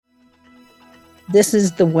this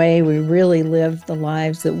is the way we really live the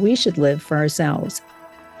lives that we should live for ourselves.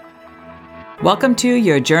 Welcome to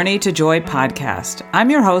your Journey to Joy podcast. I'm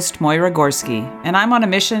your host, Moira Gorski, and I'm on a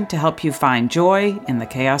mission to help you find joy in the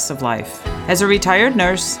chaos of life. As a retired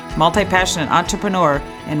nurse, multi-passionate entrepreneur,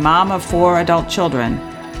 and mom of 4 adult children,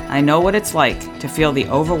 I know what it's like to feel the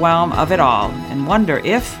overwhelm of it all and wonder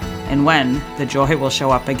if and when the joy will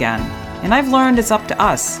show up again. And I've learned it's up to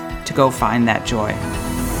us to go find that joy.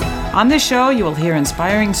 On this show, you will hear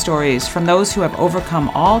inspiring stories from those who have overcome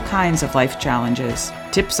all kinds of life challenges,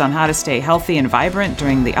 tips on how to stay healthy and vibrant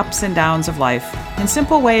during the ups and downs of life, and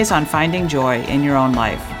simple ways on finding joy in your own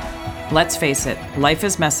life. Let's face it, life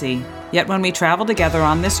is messy, yet when we travel together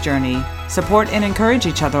on this journey, support and encourage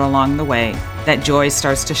each other along the way, that joy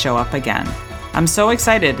starts to show up again. I'm so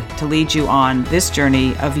excited to lead you on this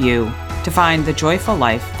journey of you to find the joyful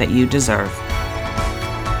life that you deserve.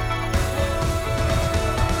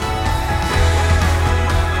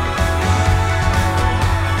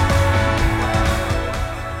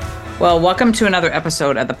 Well, welcome to another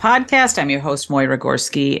episode of the podcast. I'm your host, Moira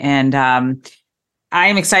Gorski, and I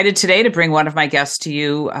am excited today to bring one of my guests to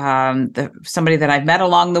you, somebody that I've met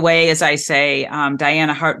along the way, as I say.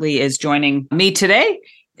 Diana Hartley is joining me today.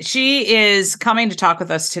 She is coming to talk with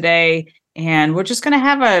us today, and we're just going to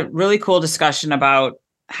have a really cool discussion about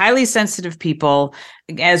highly sensitive people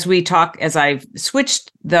as I've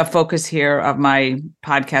switched the focus here of my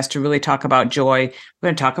podcast to really talk about joy. We're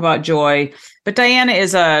going to talk about joy. But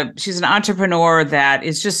Diana she's an entrepreneur that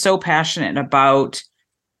is just so passionate about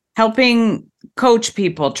helping coach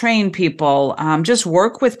people, train people, just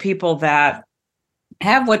work with people that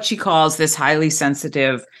have what she calls this highly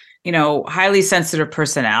sensitive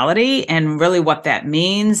personality, and really what that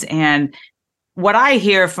means. And what I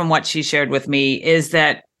hear from what she shared with me is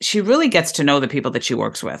that she really gets to know the people that she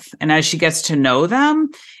works with. And as she gets to know them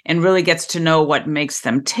and really gets to know what makes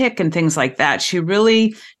them tick and things like that, she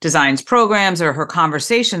really designs programs or her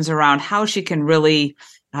conversations around how she can really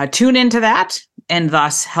tune into that and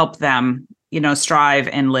thus help them, strive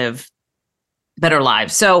and live better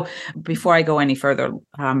lives. So before I go any further,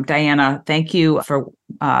 Diana, thank you for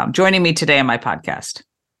joining me today on my podcast.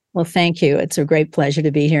 Well, thank you. It's a great pleasure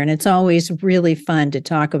to be here. And it's always really fun to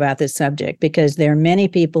talk about this subject because there are many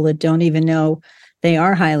people that don't even know they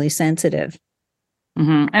are highly sensitive.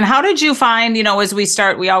 Mm-hmm. And how did you find, as we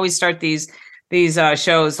always start these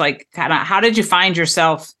shows, like kind of how did you find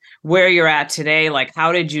yourself where you're at today? Like,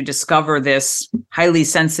 how did you discover this highly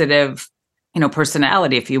sensitive,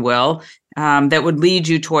 personality, if you will, that would lead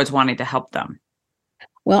you towards wanting to help them?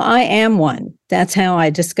 Well, I am one. That's how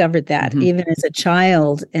I discovered that, even as a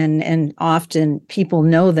child. And often people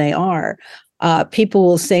know they are. People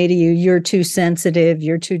will say to you, you're too sensitive,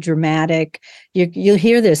 you're too dramatic. You'll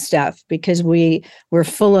hear this stuff because we're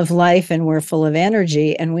full of life and we're full of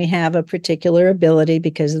energy, and we have a particular ability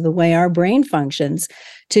because of the way our brain functions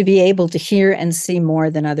to be able to hear and see more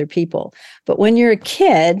than other people. But when you're a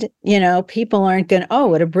kid, people aren't going, oh,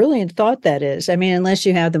 what a brilliant thought that is. I mean, unless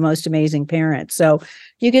you have the most amazing parents. So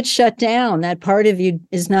you get shut down. That part of you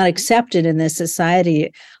is not accepted in this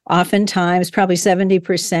society. Oftentimes, probably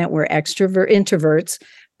 70% were introverts,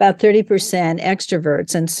 about 30%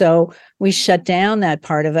 extroverts. And so we shut down that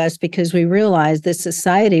part of us because we realized this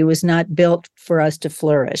society was not built for us to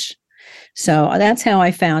flourish. So that's how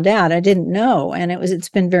I found out. I didn't know. And it's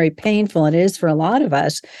been very painful. It is for a lot of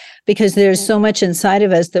us because there's so much inside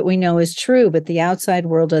of us that we know is true, but the outside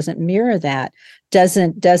world doesn't mirror that,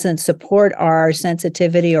 doesn't support our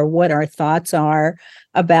sensitivity or what our thoughts are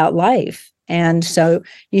about life. And so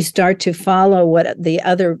you start to follow what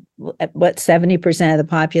 70% of the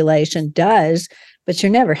population does, but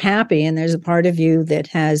you're never happy. And there's a part of you that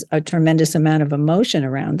has a tremendous amount of emotion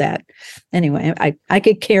around that. Anyway, I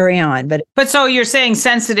could carry on, but so you're saying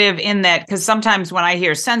sensitive in that, because sometimes when I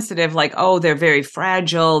hear sensitive, like, oh, they're very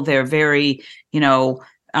fragile, they're very, so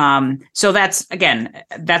that's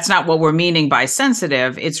not what we're meaning by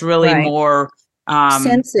sensitive. It's really more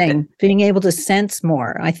sensing, being able to sense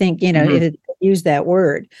more. I think, if use that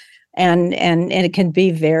word, and it can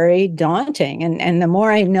be very daunting. And the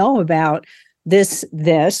more I know about this,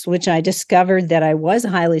 which I discovered that I was a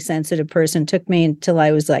highly sensitive person, took me until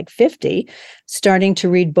I was like 50, starting to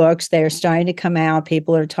read books. They're starting to come out.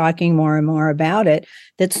 People are talking more and more about it,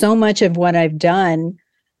 that so much of what I've done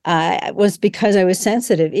was because I was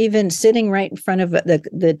sensitive, even sitting right in front of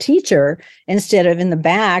the teacher instead of in the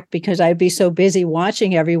back, because I'd be so busy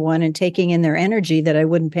watching everyone and taking in their energy that I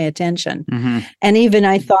wouldn't pay attention. And even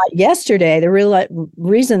I thought yesterday, the real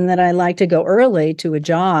reason that I like to go early to a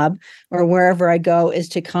job or wherever I go is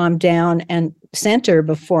to calm down and center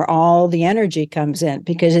before all the energy comes in,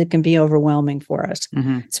 because it can be overwhelming for us.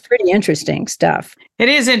 It's pretty interesting stuff. It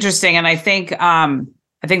is interesting. And I think I'm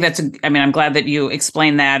glad that you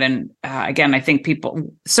explained that. And again, I think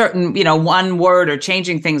one word or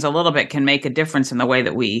changing things a little bit can make a difference in the way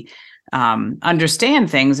that we understand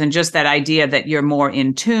things. And just that idea that you're more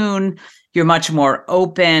in tune, you're much more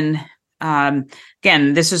open.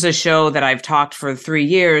 Again, this is a show that I've talked for 3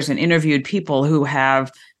 years and interviewed people who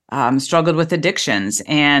have struggled with addictions.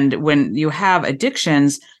 And when you have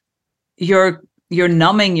addictions, you're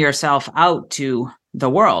numbing yourself out to the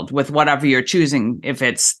world with whatever you're choosing, if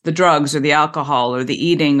it's the drugs or the alcohol or the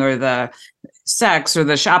eating or the sex or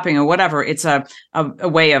the shopping or whatever. It's a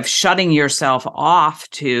way of shutting yourself off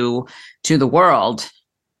to the world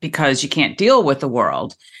because you can't deal with the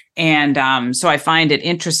world. And so I find it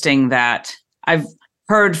interesting that I've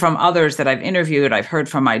heard from others that I've interviewed. I've heard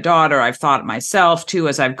from my daughter. I've thought myself too,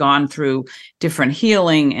 as I've gone through different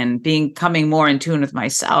healing and coming more in tune with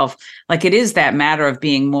myself. Like, it is that matter of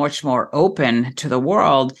being much more open to the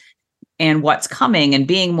world and what's coming and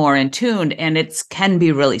being more in tune. And it can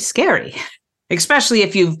be really scary, especially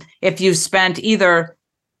if you've spent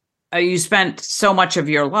you spent so much of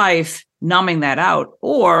your life numbing that out,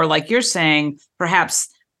 or like you're saying, perhaps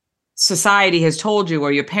society has told you,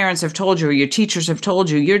 or your parents have told you, or your teachers have told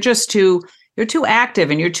you, you're too active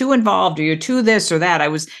and you're too involved, or you're too this or that. I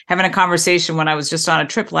was having a conversation when I was just on a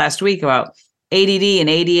trip last week about ADD and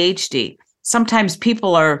ADHD. Sometimes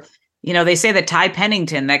people are, they say that Ty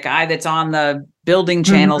Pennington, that guy that's on the building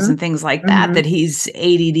channels and things like that, that he's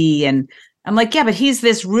ADD. And I'm like, yeah, but he's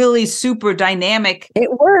this really super dynamic.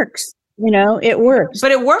 It works. It works.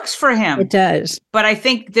 But it works for him. It does. But I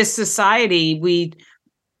think this society,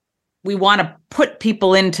 we want to put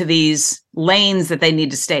people into these lanes that they need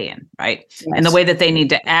to stay in, right? Yes. And the way that they need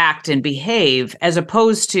to act and behave, as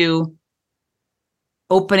opposed to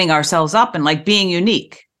opening ourselves up and like being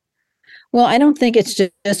unique. Well, I don't think it's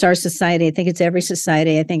just our society. I think it's every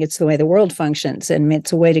society. I think it's the way the world functions, and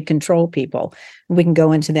it's a way to control people. We can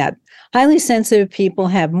go into that. Highly sensitive people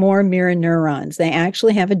have more mirror neurons. They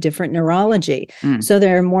actually have a different neurology. So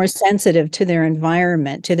they're more sensitive to their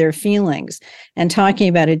environment, to their feelings. And talking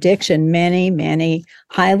about addiction, many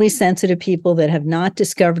highly sensitive people that have not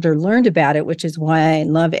discovered or learned about it, which is why I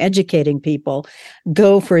love educating people,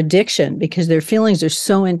 go for addiction because their feelings are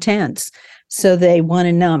so intense. So they want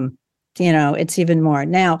to numb. It's even more.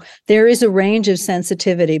 Now, there is a range of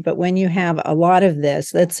sensitivity, but when you have a lot of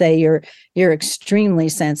this, let's say you're extremely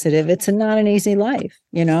sensitive, it's not an easy life,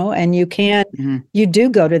 and you do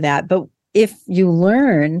go to that. But if you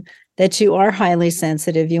learn that you are highly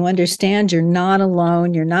sensitive, you understand you're not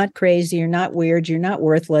alone, you're not crazy, you're not weird, you're not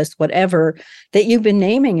worthless, whatever, that you've been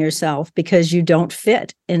naming yourself because you don't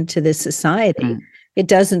fit into this society. It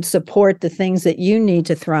doesn't support the things that you need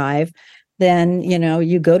to thrive. Then,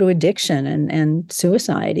 you go to addiction and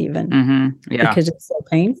suicide even because it's so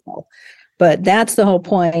painful. But that's the whole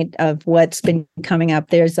point of what's been coming up.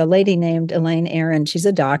 There's a lady named Elaine Aron. She's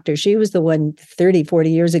a doctor. She was the one 30, 40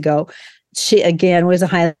 years ago. She, again, was a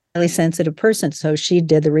highly sensitive person. So she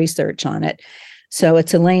did the research on it. So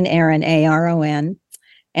it's Elaine Aron, Aron.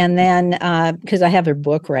 And then, because I have her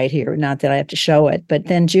book right here, not that I have to show it, but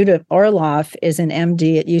then Judith Orloff is an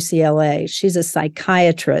MD at UCLA. She's a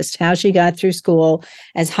psychiatrist, how she got through school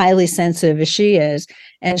as highly sensitive as she is.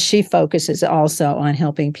 And she focuses also on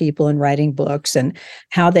helping people and writing books and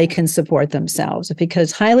how they can support themselves,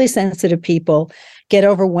 because highly sensitive people get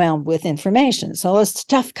overwhelmed with information. So all this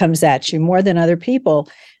stuff comes at you more than other people.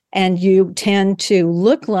 And you tend to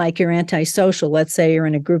look like you're antisocial. Let's say you're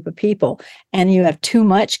in a group of people and you have too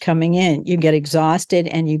much coming in. You get exhausted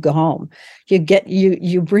and you go home.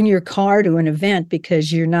 You bring your car to an event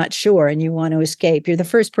because you're not sure and you want to escape. You're the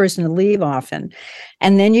first person to leave often.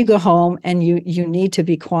 And then you go home and you need to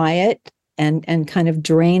be quiet and kind of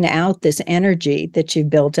drain out this energy that you've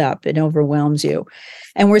built up. It overwhelms you.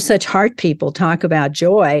 And we're such heart people, talk about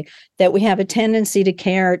joy, that we have a tendency to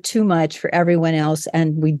care too much for everyone else,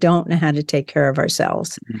 and we don't know how to take care of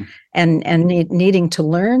ourselves and needing to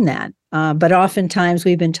learn that. But oftentimes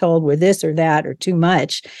we've been told we're this or that or too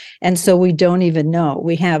much. And so we don't even know.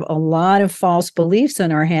 We have a lot of false beliefs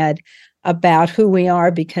in our head about who we are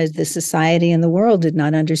because the society and the world did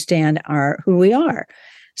not understand who we are.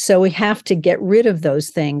 So we have to get rid of those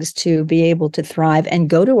things to be able to thrive and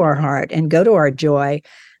go to our heart and go to our joy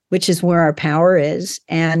which is where our power is,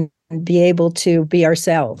 and be able to be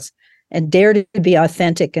ourselves and dare to be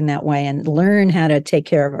authentic in that way and learn how to take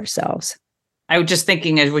care of ourselves. I was just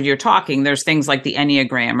thinking as when you're talking, there's things like the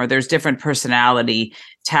Enneagram, or there's different personality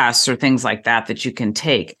tests or things like that you can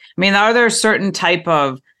take. I mean, are there certain type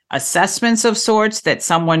of assessments of sorts that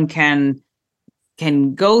someone can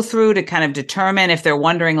go through to kind of determine if they're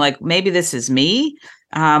wondering, like, maybe this is me,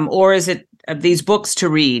 or is it these books to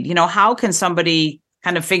read? How can somebody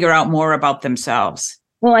kind of figure out more about themselves?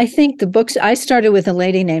 Well, I think the books, I started with a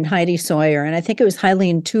lady named Heidi Sawyer, and I think it was Highly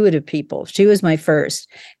Intuitive People. She was my first,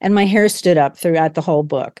 and my hair stood up throughout the whole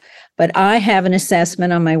book. But I have an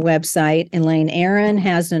assessment on my website. Elaine Aron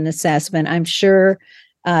has an assessment. I'm sure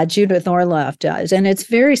Judith Orloff does. And it's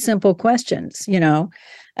very simple questions,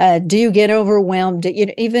 do you get overwhelmed?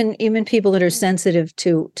 Even people that are sensitive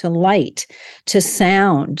to light, to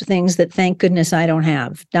sound, things that thank goodness I don't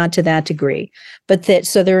have, not to that degree, but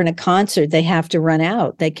so they're in a concert, they have to run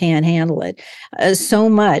out, they can't handle it. So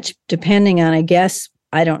much, depending on, I guess,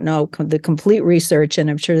 I don't know the complete research, and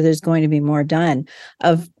I'm sure there's going to be more done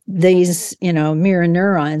of these, mirror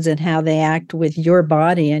neurons and how they act with your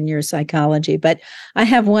body and your psychology. But I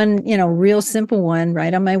have one, real simple one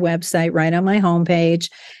right on my website, right on my homepage.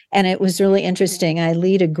 And it was really interesting. I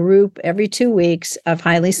lead a group every 2 weeks of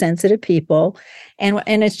highly sensitive people. And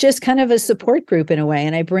it's just kind of a support group in a way.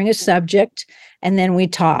 And I bring a subject and then we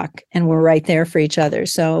talk and we're right there for each other.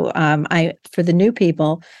 So for the new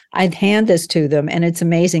people, I'd hand this to them and it's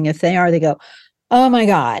amazing. If they go, oh my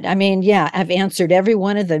God. I mean, yeah, I've answered every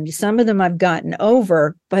one of them. Some of them I've gotten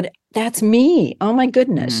over, but that's me. Oh my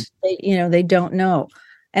goodness. Mm-hmm. They don't know.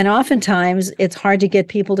 And oftentimes it's hard to get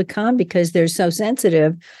people to come because they're so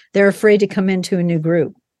sensitive. They're afraid to come into a new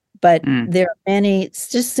group. But there are many, it's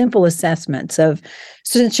just simple assessments of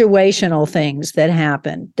situational things that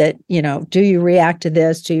happen that, do you react to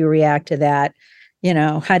this? Do you react to that?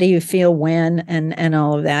 How do you feel when and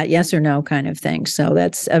all of that? Yes or no kind of thing. So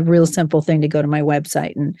that's a real simple thing to go to my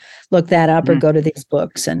website and look that up or go to these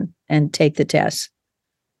books and take the tests.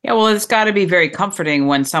 Yeah, well, it's got to be very comforting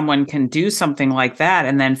when someone can do something like that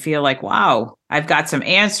and then feel like, wow, I've got some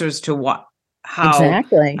answers to how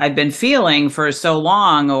exactly I've been feeling for so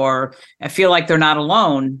long, or I feel like they're not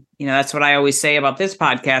alone. That's what I always say about this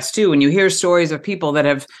podcast too. When you hear stories of people that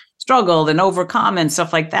have struggled and overcome and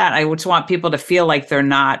stuff like that, I just want people to feel like they're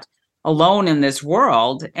not alone in this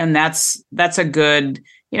world. And that's a good,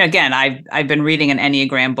 again, I've been reading an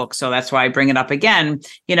Enneagram book, so that's why I bring it up again.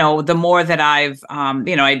 The more that I've,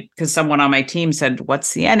 because someone on my team said,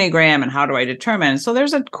 what's the Enneagram and how do I determine? So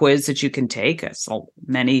there's a quiz that you can take, so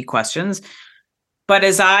many questions. But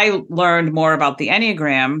as I learned more about the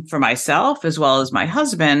Enneagram for myself, as well as my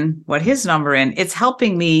husband, what his number in, it's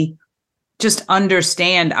helping me just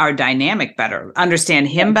understand our dynamic better, understand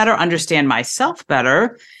him better, understand myself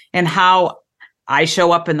better, and how I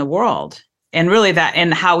show up in the world. And really that,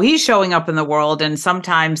 and how he's showing up in the world. And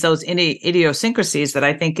sometimes those idiosyncrasies that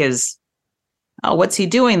I think is, oh, what's he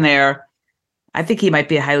doing there? I think he might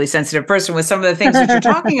be a highly sensitive person with some of the things that you're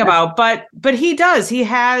talking about, but he does.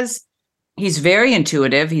 He's very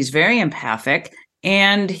intuitive. He's very empathic,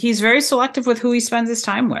 and he's very selective with who he spends his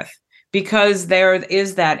time with, because there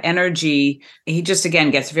is that energy. He just, again,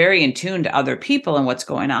 gets very in tune to other people and what's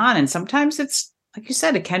going on. And sometimes it's, like you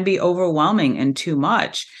said, it can be overwhelming and too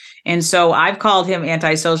much. And so I've called him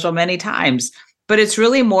antisocial many times, but it's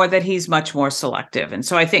really more that he's much more selective. And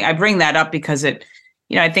so I think I bring that up because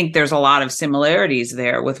I think there's a lot of similarities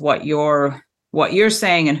there with what you're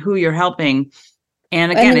saying and who you're helping.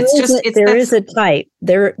 And again, there is a type.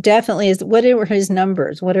 There definitely is. What are his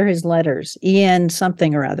numbers? What are his letters? EN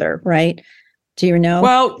something or other, right? Do you know?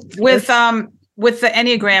 Well, with the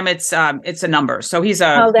Enneagram, it's a number. So he's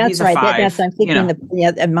a that's he's a right. 5. I'm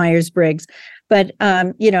thinking Myers-Briggs. But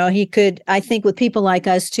he could. I think with people like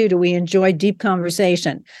us too, do we enjoy deep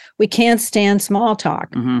conversation? We can't stand small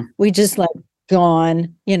talk. Mm-hmm. We just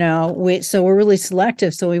gone, so we're really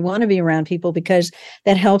selective. So we want to be around people because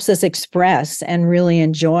that helps us express and really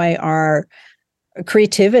enjoy our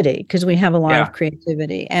creativity, because we have a lot of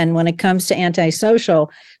creativity. And when it comes to antisocial,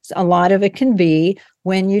 a lot of it can be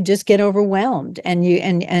when you just get overwhelmed and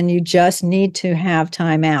you just need to have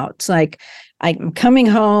time out. It's like, I'm coming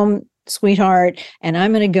home, sweetheart, and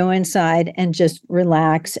I'm going to go inside and just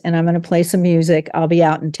relax, and I'm going to play some music. I'll be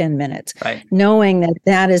out in 10 minutes. Right. Knowing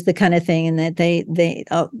that is the kind of thing, and that they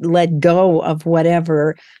let go of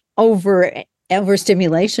whatever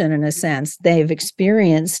overstimulation, in a sense, they've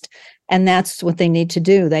experienced And that's what they need to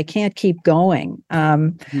do. They can't keep going.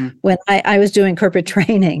 When I was doing corporate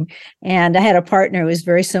training, and I had a partner who was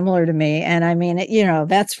very similar to me. And I mean,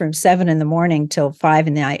 that's from 7 a.m. till 5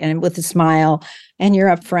 p.m. and with a smile, and you're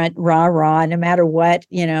up front, rah, rah, no matter what,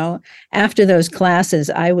 after those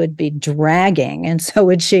classes, I would be dragging. And so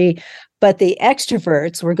would she. But the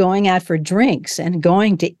extroverts were going out for drinks and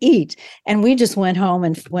going to eat. And we just went home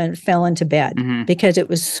and fell into bed because it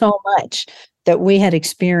was so much that we had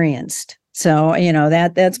experienced. So,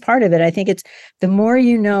 that's part of it. I think it's the more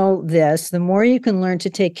you know this, the more you can learn to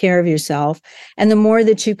take care of yourself, and the more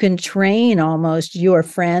that you can train almost your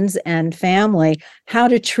friends and family how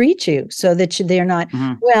to treat you so that they're not,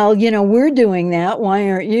 well, we're doing that. Why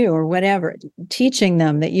aren't you? Or whatever. Teaching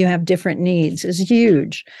them that you have different needs is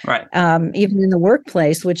huge. Right. Even in the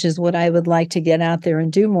workplace, which is what I would like to get out there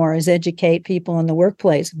and do more, is educate people in the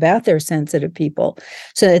workplace about their sensitive people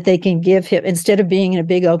so that they can instead of being in a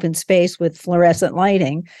big open space with fluorescent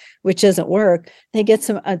lighting, which doesn't work, they get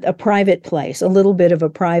a private place, a little bit of a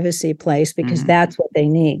privacy place, because that's what they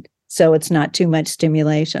need. So it's not too much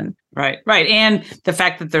stimulation. Right. And the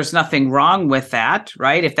fact that there's nothing wrong with that,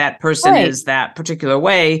 right? If that person is that particular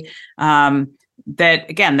way, that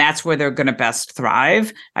again, that's where they're going to best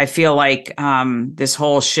thrive. I feel like this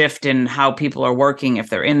whole shift in how people are working, if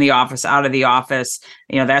they're in the office, out of the office,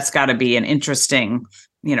 that's got to be an interesting,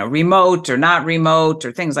 remote or not remote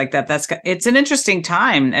or things like that. It's an interesting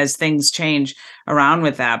time as things change around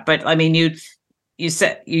with that. But I mean, you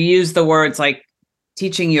use the words like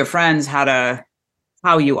teaching your friends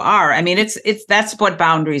how you are. I mean, that's what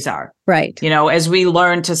boundaries are. Right. As we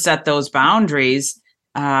learn to set those boundaries,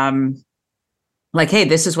 like, hey,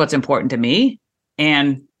 this is what's important to me.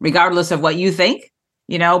 And regardless of what you think,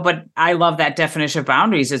 but I love that definition of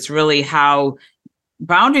boundaries. It's really how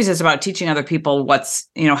boundaries is about teaching other people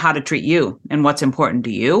how to treat you and what's important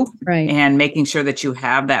to you. Right. And making sure that you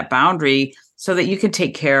have that boundary so that you can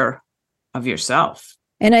take care of yourself.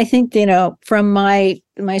 And I think, from my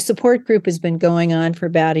support group has been going on for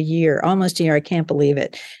about a year, almost a year. I can't believe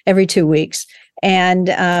it. Every 2 weeks. And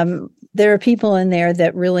there are people in there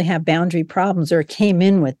that really have boundary problems or came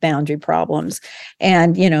in with boundary problems.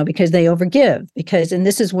 And, because they overgive, and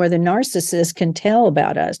this is where the narcissist can tell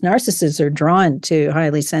about us. Narcissists are drawn to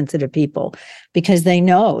highly sensitive people because they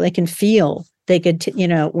know, they can feel. They could,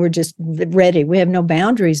 we're just ready. We have no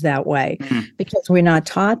boundaries that way because we're not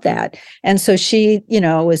taught that. And so she,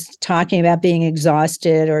 was talking about being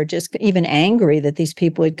exhausted or just even angry that these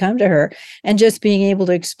people had come to her, and just being able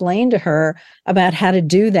to explain to her about how to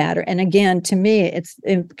do that. And again, to me, it's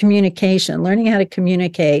communication, learning how to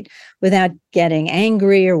communicate without getting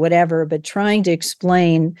angry or whatever, but trying to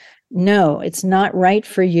explain, no, it's not right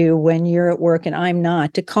for you when you're at work and I'm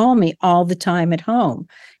not, to call me all the time at home.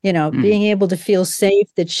 Being able to feel safe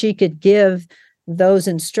that she could give those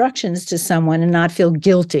instructions to someone and not feel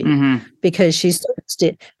guilty because she searched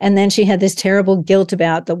it. And then she had this terrible guilt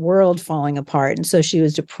about the world falling apart. And so she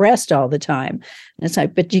was depressed all the time. And it's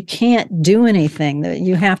like, but you can't do anything. That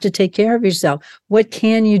you have to take care of yourself. What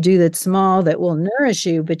can you do that's small that will nourish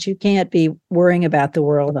you, but you can't be worrying about the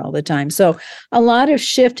world all the time. So a lot of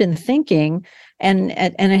shift in thinking, and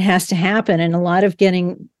it has to happen, and a lot of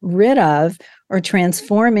getting rid of or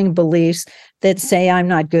transforming beliefs that say I'm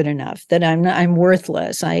not good enough, that I'm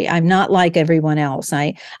worthless, I'm not like everyone else,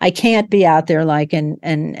 I can't be out there like an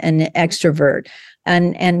extrovert,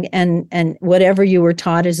 and whatever you were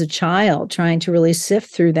taught as a child, trying to really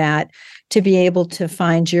sift through that to be able to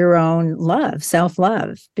find your own love,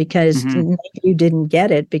 self-love, because maybe you didn't get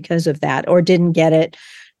it because of that, or didn't get it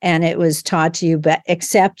and it was taught to you, but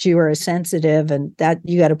except you are sensitive, and that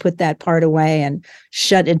you got to put that part away and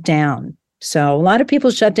shut it down. So a lot of people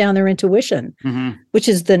shut down their intuition, which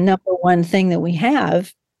is the number one thing that we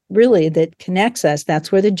have really that connects us.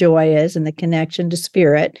 That's where the joy is, and the connection to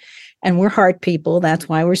spirit. And we're heart people. That's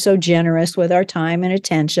why we're so generous with our time and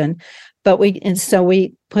attention. So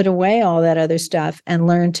we put away all that other stuff and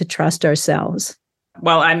learn to trust ourselves.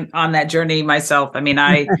 Well, I'm on that journey myself. I mean,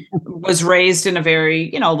 I was raised in a very,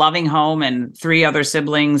 loving home and 3 other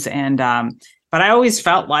siblings. And, but I always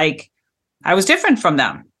felt like I was different from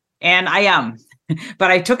them. And I am,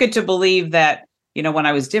 but I took it to believe that, when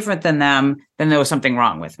I was different than them, then there was something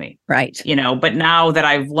wrong with me. Right. But now that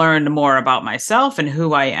I've learned more about myself and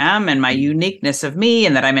who I am and my uniqueness of me,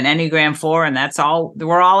 and that I'm an Enneagram 4, and that's all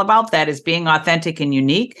we're all about, that is being authentic and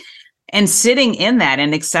unique, and sitting in that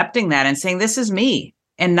and accepting that and saying, this is me,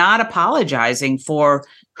 and not apologizing for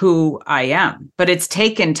who I am. But it's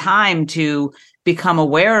taken time to become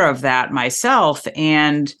aware of that myself,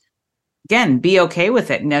 and again, be okay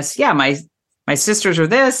with it. And yes, my sisters are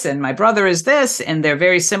this and my brother is this, and they're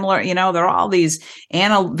very similar. They're all these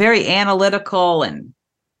very analytical, and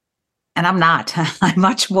I'm not. I'm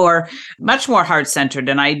much more heart-centered,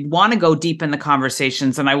 and I want to go deep in the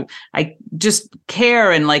conversations, and I just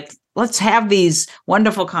care, and like, let's have these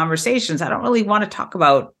wonderful conversations. I don't really want to talk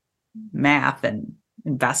about math and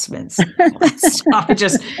investments.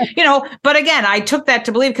 Just, but again, I took that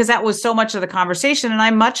to believe because that was so much of the conversation, and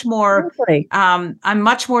I'm much more, I'm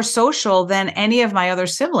much more social than any of my other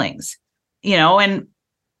siblings,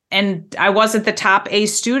 and I wasn't the top A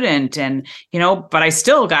student, and, but I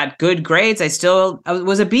still got good grades. I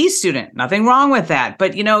was a B student, nothing wrong with that.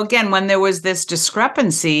 But, again, when there was this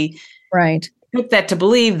discrepancy, right, I took that to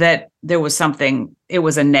believe that there was something, it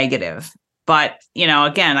was a negative. But,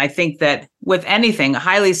 again, I think that with anything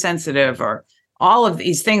highly sensitive or all of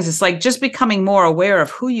these things, it's like just becoming more aware of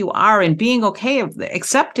who you are and being okay with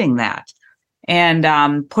accepting that,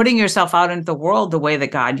 and putting yourself out into the world the way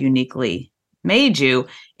that God uniquely made you.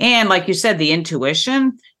 And like you said, the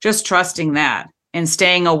intuition, just trusting that and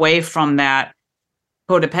staying away from that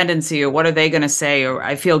codependency, or what are they going to say, or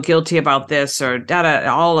I feel guilty about this, or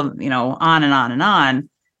all of, on and on and on.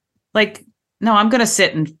 Like, no, I'm going to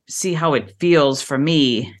sit and see how it feels for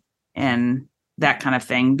me, and that kind of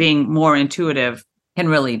thing. Being more intuitive can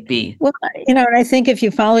really be. Well, and I think if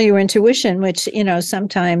you follow your intuition, which,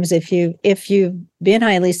 sometimes if you've been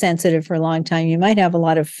highly sensitive for a long time, you might have a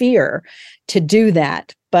lot of fear to do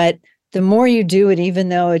that. But the more you do it, even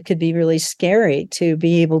though it could be really scary to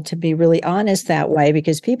be able to be really honest that way,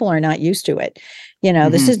 because people are not used to it.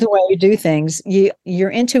 This is the way you do things.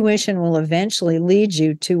 Your intuition will eventually lead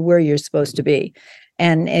you to where you're supposed to be.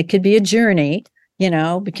 And it could be a journey,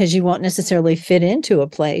 because you won't necessarily fit into a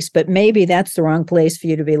place, but maybe that's the wrong place for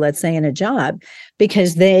you to be, let's say, in a job,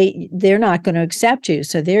 because they're not going to accept you.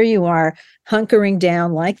 So there you are, hunkering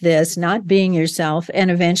down like this, not being yourself,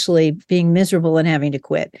 and eventually being miserable and having to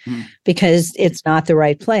quit because it's not the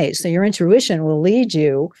right place. So your intuition will lead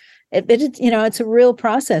you. It's a real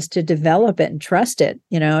process to develop it and trust it,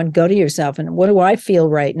 and go to yourself. And what do I feel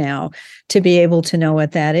right now to be able to know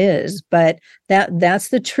what that is? But that's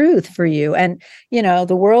the truth for you. And,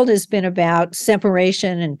 the world has been about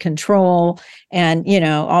separation and control and,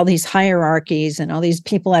 all these hierarchies, and all these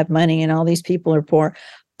people have money and all these people are poor.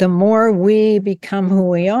 The more we become who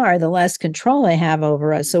we are, the less control they have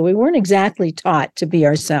over us. So we weren't exactly taught to be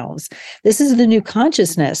ourselves. This is the new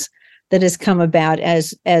consciousness that has come about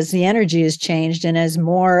as the energy has changed, and as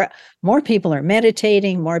more people are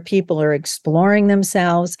meditating, more people are exploring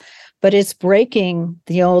themselves, but it's breaking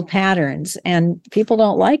the old patterns, and people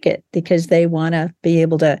don't like it because they want to be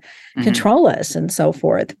able to control us and so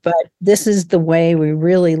forth. But this is the way we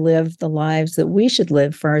really live the lives that we should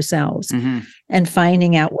live for ourselves, and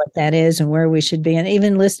finding out what that is and where we should be. And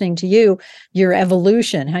even listening to you, your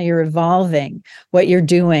evolution, how you're evolving, what you're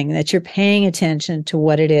doing, that you're paying attention to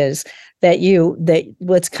what it is that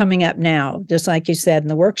what's coming up now, just like you said in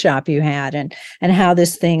the workshop you had, and how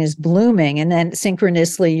this thing is blooming. And then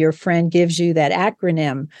synchronously, your friend gives you that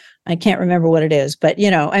acronym. I can't remember what it is, but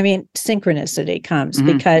synchronicity comes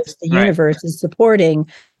because the universe is supporting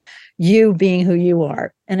you being who you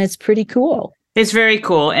are. And it's pretty cool. It's very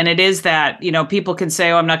cool. And it is that, people can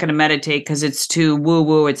say, oh, I'm not going to meditate because it's too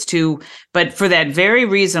woo-woo, but for that very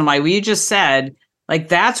reason, like you just said, like,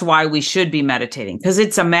 that's why we should be meditating, because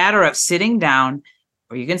it's a matter of sitting down,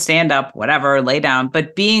 or you can stand up, whatever, lay down,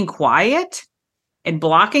 but being quiet and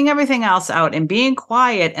blocking everything else out and being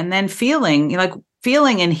quiet, and then feeling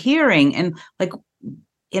and hearing, and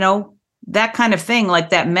that kind of thing. Like,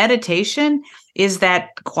 that meditation is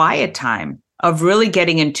that quiet time of really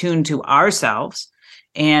getting in tune to ourselves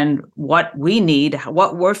and what we need,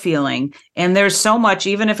 what we're feeling. And there's so much,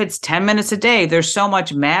 even if it's 10 minutes a day, there's so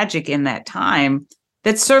much magic in that time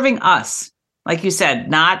that's serving us. Like you said,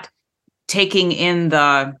 not taking in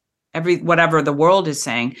whatever the world is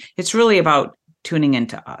saying. It's really about tuning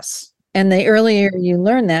into us. And the earlier you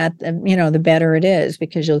learn that, the better it is,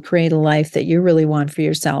 because you'll create a life that you really want for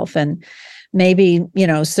yourself. And maybe,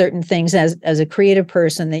 certain things as a creative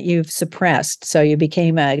person that you've suppressed. So you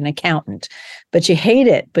became an accountant, but you hate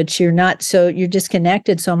it, but you're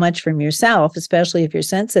disconnected so much from yourself, especially if you're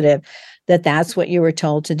sensitive, that's what you were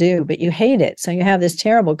told to do, but you hate it. So you have this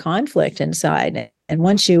terrible conflict inside. And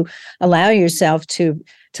once you allow yourself to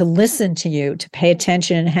listen to you, to pay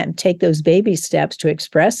attention and take those baby steps to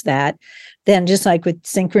express that, then just like with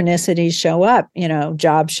synchronicities show up,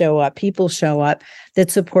 jobs show up, people show up that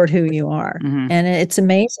support who you are. And it's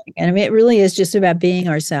amazing. And I mean, it really is just about being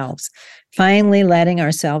ourselves finally letting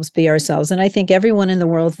ourselves be ourselves. And I think everyone in the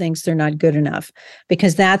world thinks they're not good enough,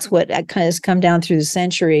 because that's what has come down through the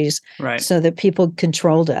centuries, Right. so that people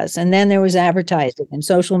controlled us. And then there was advertising and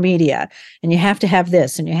social media, and you have to have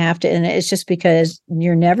this, and you have to, and it's just because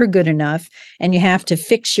you're never good enough, and you have to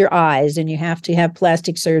fix your eyes, and you have to have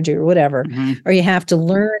plastic surgery or whatever, or you have to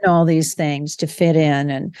learn all these things to fit in,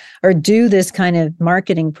 and or do this kind of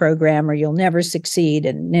marketing program, or you'll never succeed.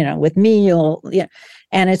 And with me,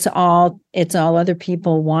 and it's all other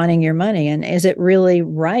people wanting your money. And is it really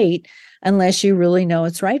right? Unless you really know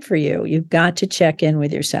it's right for you, you've got to check in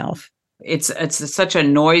with yourself. It's such a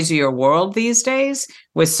noisier world these days,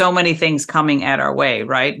 with so many things coming at our way,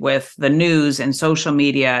 right? With the news and social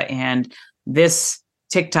media and this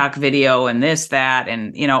TikTok video and this, that,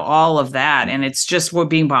 and all of that. And it's just, we're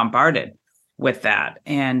being bombarded with that.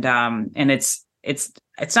 And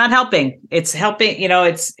it's not helping. It's helping,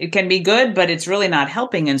 it can be good, but it's really not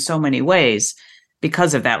helping in so many ways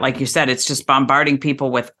because of that. Like you said, it's just bombarding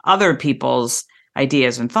people with other people's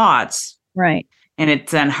ideas and thoughts. Right. And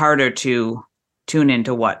it's then harder to tune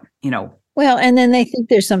into what. Well, and then they think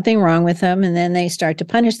there's something wrong with them, and then they start to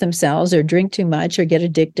punish themselves or drink too much or get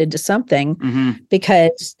addicted to something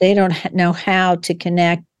because they don't know how to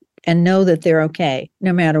connect and know that they're okay,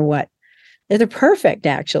 no matter what. They're perfect,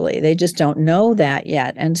 actually. They just don't know that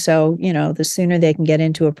yet. And so, the sooner they can get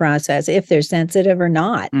into a process, if they're sensitive or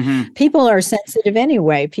not. People are sensitive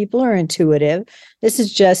anyway. People are intuitive. This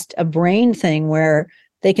is just a brain thing where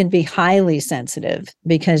they can be highly sensitive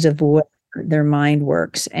because of what their mind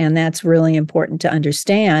works. And that's really important to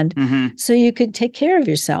understand, so you could take care of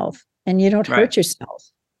yourself and you don't hurt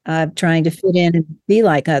yourself trying to fit in and be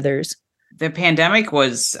like others. The pandemic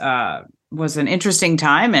was an interesting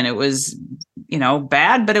time, and it was,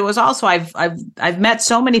 bad, but it was also, I've met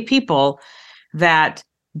so many people that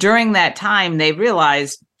during that time they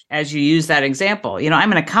realized, as you use that example,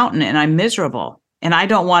 I'm an accountant and I'm miserable and I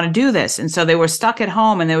don't want to do this. And so they were stuck at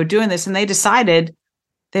home and they were doing this, and they decided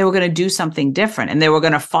they were going to do something different, and they were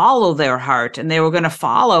going to follow their heart, and they were going to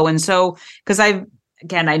follow. And so, because I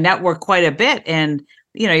network quite a bit, and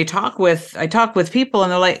I talk with people,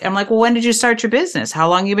 and I'm like, well, when did you start your business? How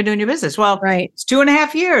long have you been doing your business? Well, it's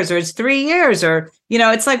 2.5 years, or it's 3 years, or,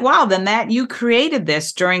 it's like, wow, then that you created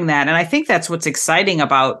this during that. And I think that's what's exciting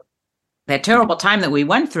about that terrible time that we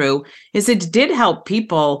went through, is it did help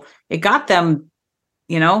people. It got them,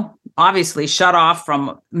 obviously shut off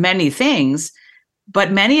from many things,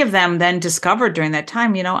 but many of them then discovered during that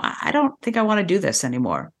time, I don't think I want to do this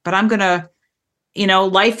anymore, but I'm going to,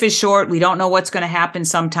 life is short. We don't know what's going to happen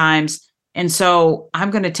sometimes. And so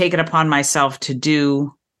I'm going to take it upon myself to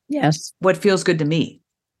do what feels good to me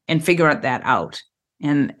and figure that out.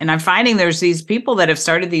 And I'm finding there's these people that have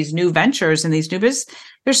started these new ventures and these new business.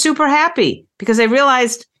 They're super happy because they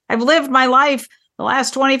realized, I've lived my life the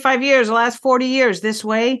last 25 years, the last 40 years this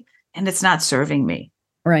way, and it's not serving me.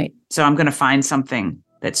 Right. So I'm going to find something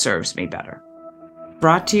that serves me better.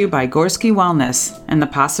 Brought to you by Gorski Wellness and the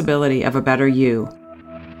possibility of a better you.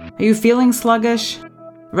 Are you feeling sluggish?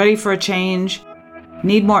 Ready for a change?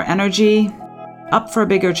 Need more energy? Up for a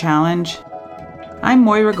bigger challenge? I'm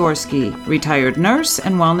Moira Gorski, retired nurse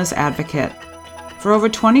and wellness advocate. For over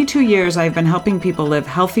 22 years, I've been helping people live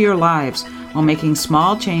healthier lives while making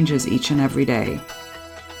small changes each and every day.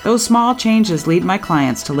 Those small changes lead my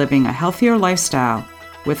clients to living a healthier lifestyle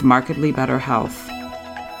with markedly better health.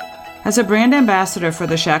 As a brand ambassador for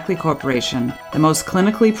the Shaklee Corporation, the most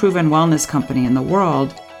clinically proven wellness company in the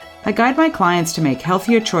world, I guide my clients to make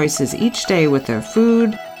healthier choices each day with their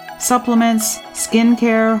food, supplements,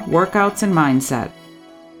 skincare, workouts, and mindset.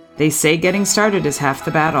 They say getting started is half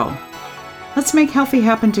the battle. Let's make healthy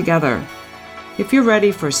happen together. If you're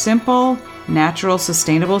ready for simple, natural,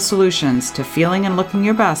 sustainable solutions to feeling and looking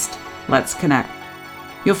your best, let's connect.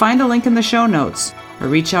 You'll find a link in the show notes, or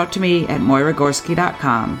reach out to me at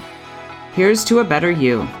moiragorski.com. Here's to a better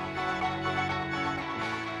you.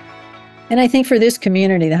 And I think for this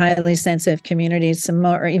community, the highly sensitive community, it's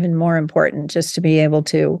even more important just to be able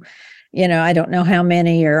to, I don't know how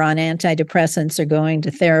many are on antidepressants or going to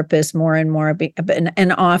therapists more and more.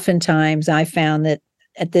 And oftentimes I found that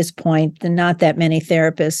at this point, not that many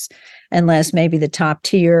therapists, unless maybe the top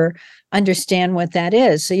tier, understand what that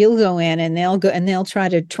is. So you'll go in and they'll try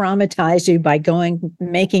to traumatize you by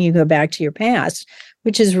making you go back to your past,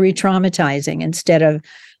 which is re-traumatizing, instead of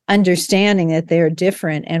understanding that they're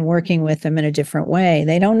different and working with them in a different way.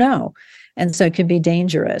 They don't know. And so it can be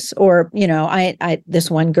dangerous. Or, I this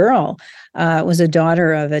one girl was a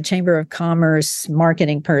daughter of a Chamber of Commerce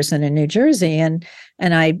marketing person in New Jersey. And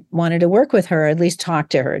I wanted to work with her, at least talk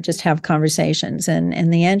to her, just have conversations. And in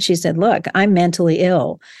the end, she said, look, I'm mentally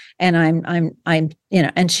ill. And I'm,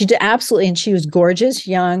 and she did absolutely, and she was gorgeous,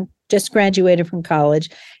 young, just graduated from college,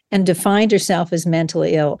 and defined herself as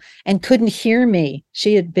mentally ill and couldn't hear me.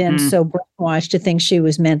 She had been so brainwashed to think she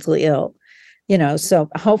was mentally ill. So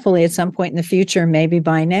hopefully at some point in the future, maybe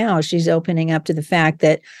by now, she's opening up to the fact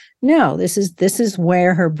that no, this is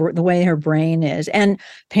where the way her brain is. And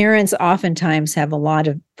parents oftentimes have a lot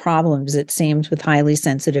of problems, it seems, with highly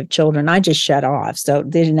sensitive children. I just shut off, so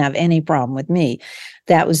they didn't have any problem with me.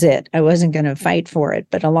 That was it. I wasn't going to fight for it.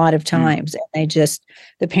 But a lot of times,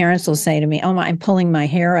 the parents will say to me, "Oh, I'm pulling my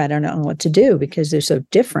hair. I don't know what to do because they're so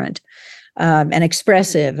different." And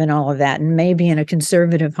expressive and all of that. And maybe in a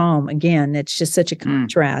conservative home, again, it's just such a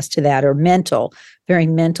contrast to that, or very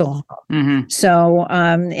mental. Mm-hmm. So,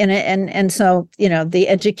 and so, the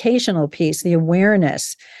educational piece, the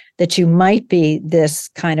awareness that you might be this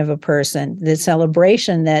kind of a person, the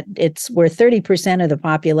celebration that we're 30% of the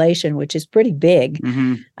population, which is pretty big.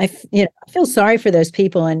 Mm-hmm. I feel sorry for those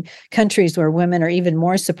people in countries where women are even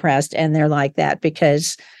more suppressed and they're like that,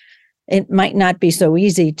 because it might not be so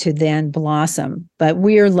easy to then blossom. But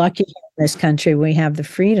we are lucky in this country. We have the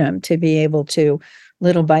freedom to be able to,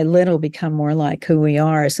 little by little, become more like who we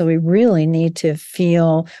are. So we really need to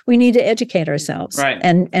we need to educate ourselves, right,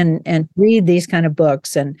 and read these kind of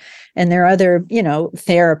books. And there are other,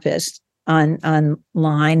 therapists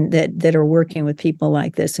online that are working with people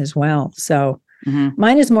like this as well. So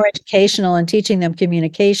mine is more educational and teaching them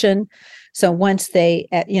communication. So once they,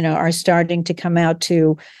 are starting to come out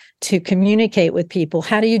to communicate with people.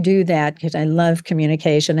 How do you do that? Because I love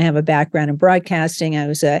communication. I have a background in broadcasting. I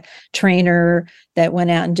was a trainer that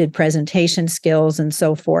went out and did presentation skills and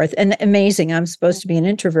so forth. And amazing. I'm supposed to be an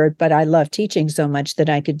introvert, but I love teaching so much that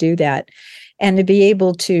I could do that. And to be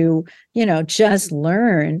able to, just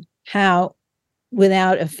learn how,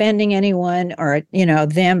 without offending anyone or,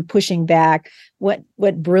 them pushing back, what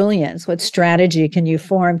brilliance, what strategy can you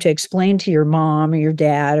form to explain to your mom or your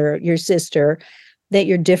dad or your sister that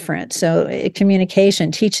you're different. So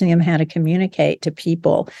communication, teaching them how to communicate to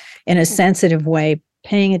people in a sensitive way,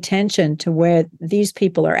 paying attention to where these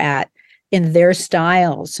people are at in their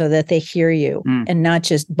style so that they hear you and not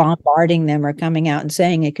just bombarding them or coming out and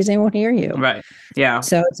saying it because they won't hear you. Right. Yeah.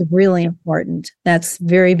 So it's really important. That's a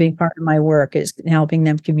very big part of my work, is helping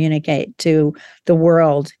them communicate to the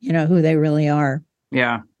world, who they really are.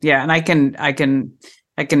 Yeah. Yeah. And I can,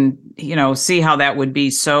 see how that would be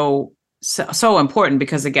so important,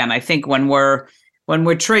 because again, I think when we're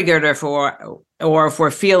triggered, or if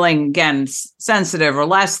we're feeling, again, sensitive or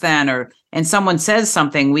less than, and someone says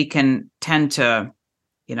something, we can tend to,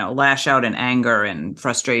 lash out in anger and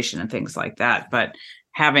frustration and things like that. But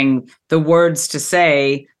having the words to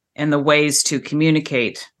say and the ways to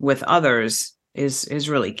communicate with others is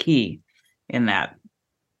really key in that.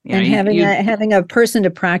 And having a person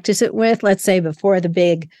to practice it with, let's say before the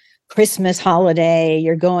big Christmas holiday,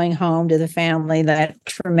 you're going home to the family, that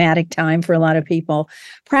traumatic time for a lot of people,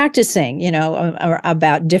 practicing,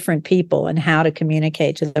 about different people and how to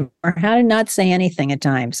communicate to them, or how to not say anything at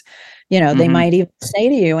times. They might even say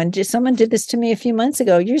to you, and someone did this to me a few months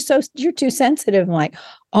ago, you're too sensitive. I'm like,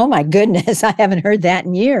 oh my goodness, I haven't heard that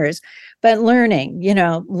in years. But learning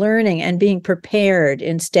and being prepared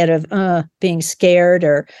instead of being scared,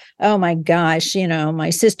 or, oh my gosh,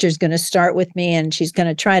 my sister's going to start with me and she's going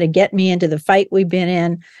to try to get me into the fight we've been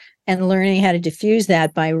in, and learning how to diffuse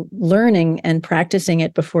that by learning and practicing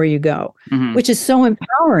it before you go, which is so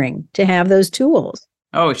empowering to have those tools.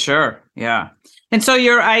 Oh, sure. Yeah. And so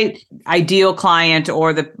your ideal client,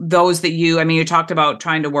 or those that you talked about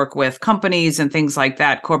trying to work with companies and things like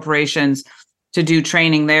that, corporations, to do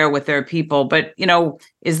training there with their people. But,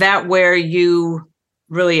 is that where you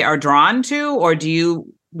really are drawn to, or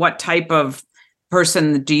what type of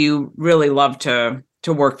person do you really love to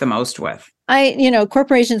work the most with?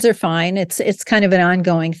 Corporations are fine. It's kind of an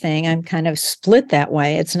ongoing thing. I'm kind of split that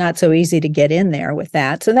way. It's not so easy to get in there with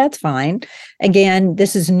that. So that's fine. Again,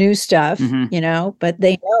 this is new stuff, but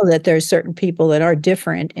they know that there's certain people that are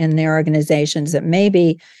different in their organizations that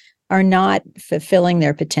maybe are not fulfilling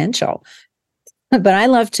their potential. But I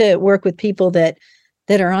love to work with people that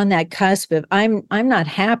that are on that cusp of I'm not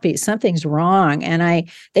happy, something's wrong, and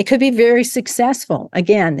they could be very successful.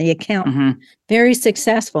 Again, the accountant, very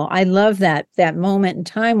successful. I love that moment in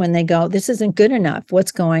time when they go, this isn't good enough.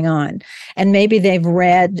 What's going on? And maybe they've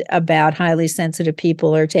read about highly sensitive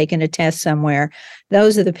people or taken a test somewhere.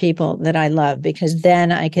 Those are the people that I love, because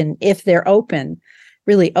then I can, if they're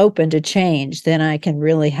really open to change, then I can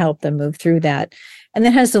really help them move through that. And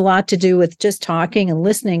that has a lot to do with just talking and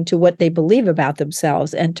listening to what they believe about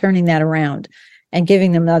themselves and turning that around and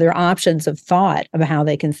giving them other options of thought about how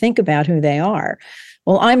they can think about who they are.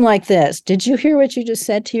 Well, I'm like this. Did you hear what you just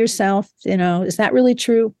said to yourself? Is that really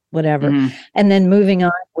true? Whatever. And then moving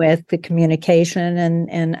on with the communication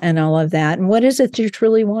and all of that. And what is it you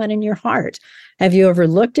truly want in your heart? Have you ever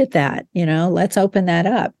looked at that? Let's open that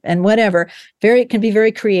up and whatever. It can be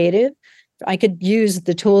very creative. I could use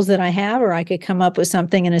the tools that I have, or I could come up with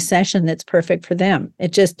something in a session that's perfect for them.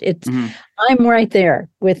 I'm right there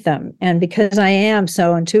with them. And because I am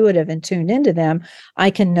so intuitive and tuned into them, I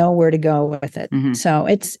can know where to go with it. So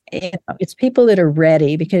it's people that are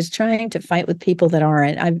ready, because trying to fight with people that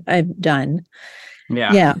aren't, I've done.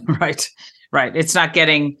 Yeah. Right. It's not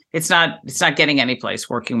getting any place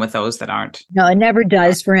working with those that aren't. No, it never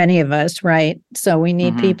does for any of us. Right. So we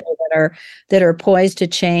need people that are poised to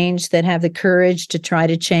change, that have the courage to try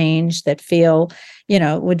to change, that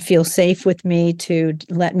would feel safe with me to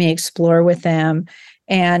let me explore with them.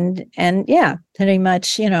 And yeah, pretty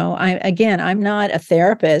much, I'm not a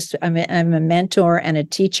therapist. I'm a mentor and a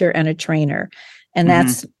teacher and a trainer. And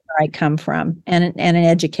that's where I come from, and an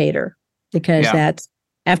educator, because that's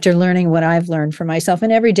after learning what I've learned for myself.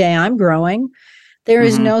 And every day I'm growing. There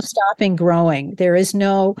is no stopping growing. There is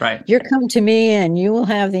no, you're come to me and you will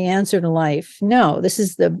have the answer to life. No, this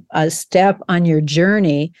is a step on your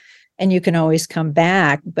journey, and you can always come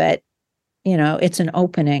back. But, it's an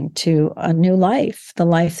opening to a new life, the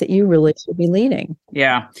life that you really should be leading.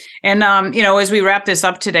 Yeah. And, as we wrap this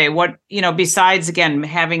up today, what, besides, again,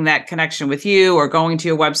 having that connection with you or going to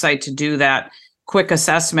your website to do that quick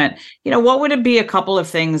assessment, what would it be a couple of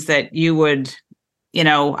things that you would,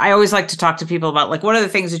 I always like to talk to people about, like, what are the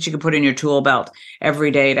things that you could put in your tool belt every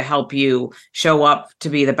day to help you show up to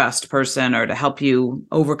be the best person, or to help you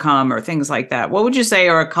overcome, or things like that? What would you say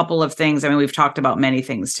are a couple of things? I mean, we've talked about many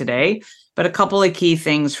things today, but a couple of key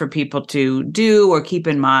things for people to do or keep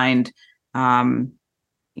in mind,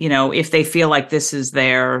 if they feel like this is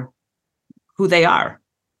who they are.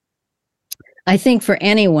 I think for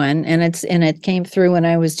anyone, and it came through when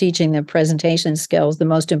I was teaching the presentation skills, the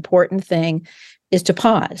most important thing is to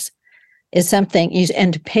pause,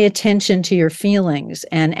 and to pay attention to your feelings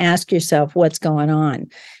and ask yourself what's going on.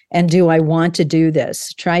 And do I want to do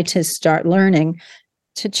this? Try to start learning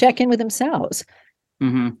to check in with themselves.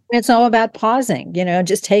 It's all about pausing,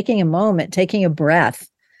 just taking a moment, taking a breath,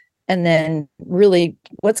 and then really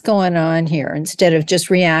what's going on here, instead of just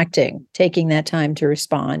reacting, taking that time to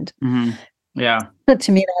respond. Yeah.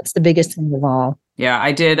 To me, that's the biggest thing of all. Yeah,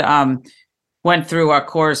 I did went through our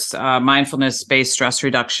course, mindfulness-based stress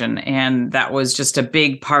reduction, and that was just a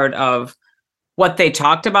big part of what they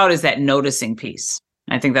talked about, is that noticing piece.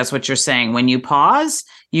 I think that's what you're saying. When you pause,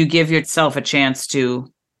 you give yourself a chance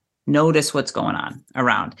to notice what's going on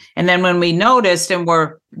around. And then when we noticed, and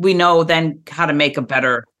we know then how to make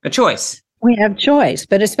a choice. We have choice,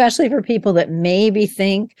 but especially for people that maybe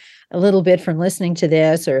think a little bit from listening to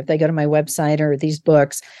this, or if they go to my website or these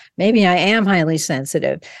books, maybe I am highly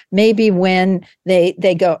sensitive. Maybe when they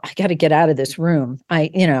go, I got to get out of this room.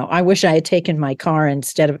 I wish I had taken my car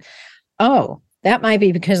instead of, that might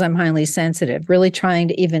be because I'm highly sensitive, really trying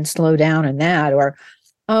to even slow down in that. Or,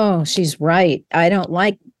 she's right. I don't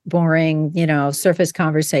like boring, surface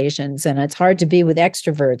conversations, and it's hard to be with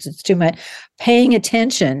extroverts. It's too much. Paying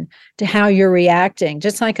attention to how you're reacting.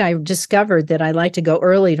 Just like I discovered that I like to go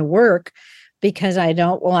early to work because I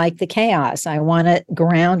don't like the chaos. I want to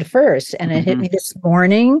ground first. And it hit me this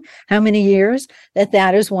morning, how many years,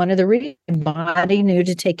 that is one of the reasons my body knew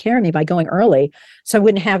to take care of me by going early, so I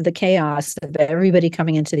wouldn't have the chaos of everybody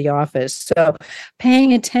coming into the office. So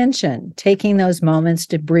paying attention, taking those moments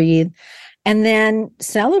to breathe, and then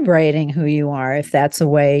celebrating who you are, if that's the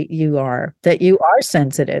way you are, that you are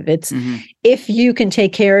sensitive. It's if you can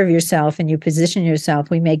take care of yourself and you position yourself,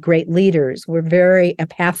 we make great leaders. We're very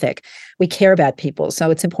empathic. We care about people. So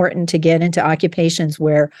it's important to get into occupations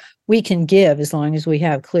where we can give, as long as we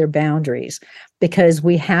have clear boundaries, because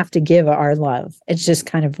we have to give our love. It's just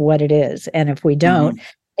kind of what it is. And if we don't,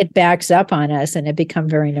 it backs up on us and it become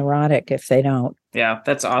very neurotic if they don't. Yeah,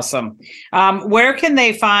 that's awesome. Where can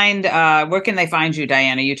they find you,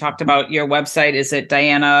 Diana? You talked about your website. Is it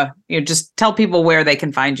Diana? Just tell people where they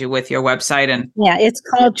can find you with your website. And yeah, it's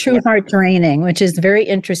called True Heart Training, which is very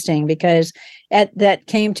interesting because that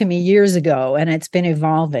came to me years ago and it's been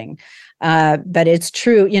evolving. But it's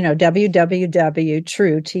true,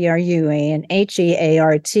 www.true, True, and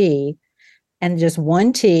HEART, and just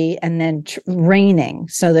one T and then raining.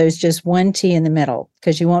 So there's just one T in the middle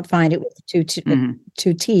because you won't find it with two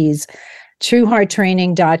T's,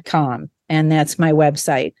 truehearttraining.com. And that's my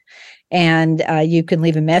website. And you can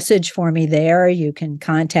leave a message for me there. You can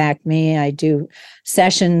contact me. I do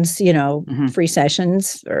sessions, free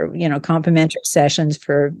sessions or, complimentary sessions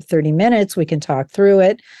for 30 minutes. We can talk through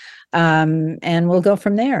it. And we'll go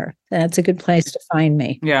from there. That's a good place to find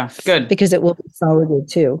me. Yeah, good. Because it will be forwarded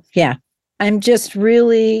too. Yeah. I'm just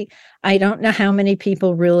I don't know how many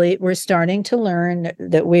people we're starting to learn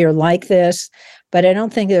that we are like this, but I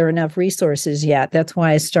don't think there are enough resources yet. That's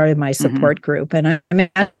why I started my support group. And I'm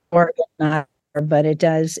at Oregon, but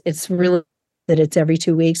it's really that it's every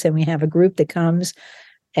 2 weeks. And we have a group that comes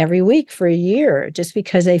every week for a year, just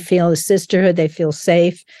because they feel a sisterhood, they feel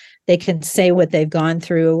safe. They can say what they've gone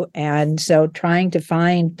through. And so trying to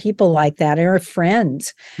find people like that or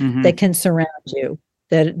friends that can surround you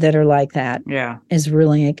that are like that is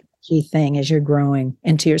really a key thing as you're growing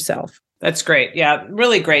into yourself. That's great. Yeah,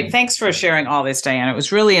 really great. Thanks for sharing all this, Diana. It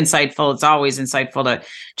was really insightful. It's always insightful to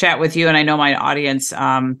chat with you. And I know my audience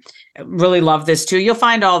really love this too. You'll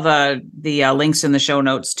find all the links in the show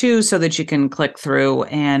notes too, so that you can click through.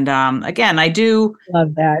 And again, I do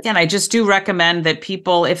love that. Again, I just do recommend that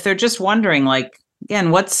people, if they're just wondering, like,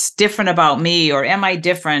 again, what's different about me, or am I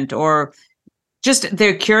different, or just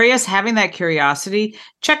they're curious, having that curiosity,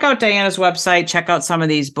 check out Diana's website, check out some of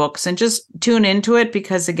these books and just tune into it.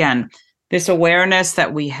 Because again, this awareness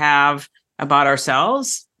that we have about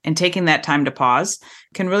ourselves and taking that time to pause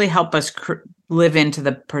can really help us live into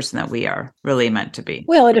the person that we are really meant to be.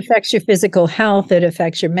 Well, it affects your physical health. It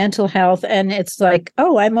affects your mental health. And it's like,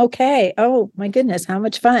 oh, I'm okay. Oh, my goodness, how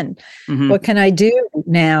much fun. What can I do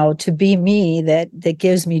now to be me that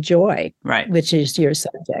gives me joy? Right. Which is your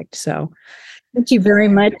subject. So thank you very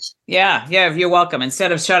much. Yeah, you're welcome.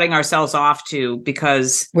 Instead of shutting ourselves off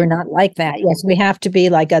because we're not like that. Yes, we have to be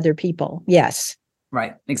like other people. Yes.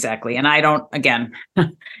 Right, exactly. And I don't, again,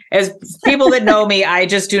 as people that know me, I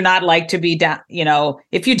just do not like to be down.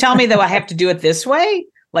 If you tell me that I have to do it this way,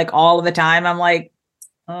 like all of the time, I'm like,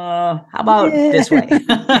 how about this way?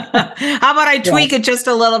 How about I tweak it just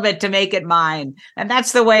a little bit to make it mine? And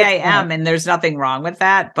that's the way I am. And there's nothing wrong with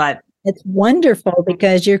that. But it's wonderful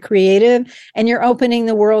because you're creative and you're opening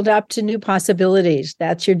the world up to new possibilities.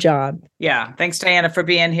 That's your job. Yeah. Thanks, Diana, for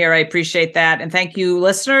being here. I appreciate that. And thank you,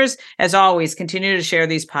 listeners. As always, continue to share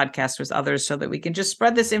these podcasts with others so that we can just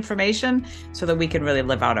spread this information so that we can really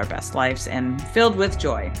live out our best lives and filled with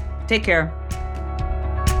joy. Take care.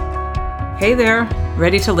 Hey there.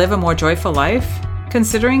 Ready to live a more joyful life?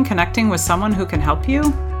 Considering connecting with someone who can help you?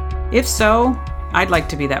 If so, I'd like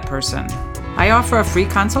to be that person. I offer a free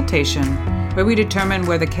consultation where we determine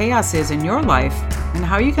where the chaos is in your life and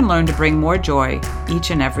how you can learn to bring more joy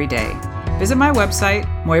each and every day. Visit my website,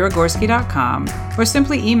 moiragorsky.com, or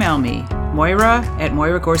simply email me,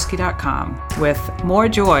 moira@moiragorsky.com, with more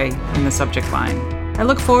joy in the subject line. I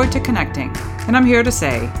look forward to connecting, and I'm here to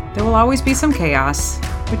say there will always be some chaos,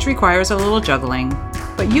 which requires a little juggling,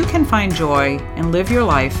 but you can find joy and live your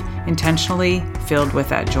life intentionally filled with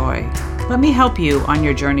that joy. Let me help you on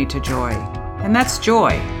your journey to joy. And that's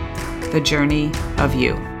joy, the journey of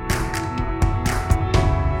you.